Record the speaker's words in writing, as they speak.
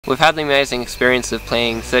We've had the amazing experience of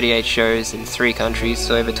playing 38 shows in 3 countries,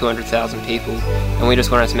 so over 200,000 people, and we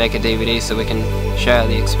just wanted to make a DVD so we can share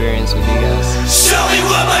the experience with you guys. Show me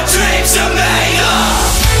what my dreams are made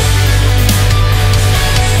of.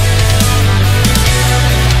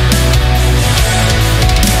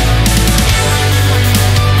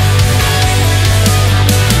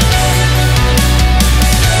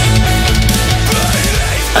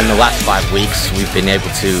 In the last 5 weeks, we've been able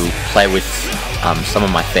to play with some of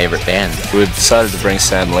my favourite bands. We've decided to bring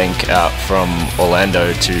Sam Link out from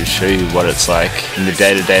Orlando to show you what it's like in the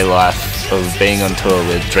day-to-day life of being on tour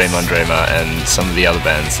with Dream on Dreamer and some of the other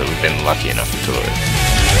bands that we've been lucky enough to tour with.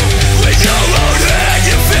 With your own hand,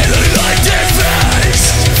 you feel like defense.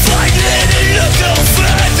 Fight it and look no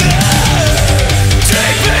further.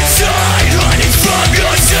 Deep inside, running from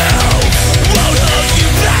yourself. Won't hold you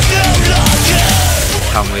back no longer.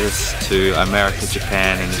 Come with us to America,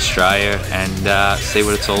 Japan and Australia and see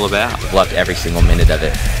what it's all about. Loved every single minute of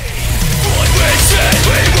it. What we said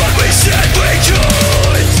we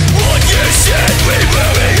could. What you said we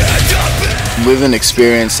will end up in. With an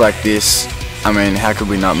experience like this, I mean, how could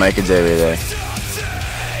we not make a DVD?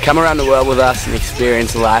 Come around the world with us and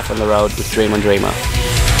experience life on the road with Dream on Dreamer.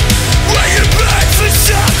 Where you back for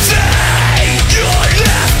suck.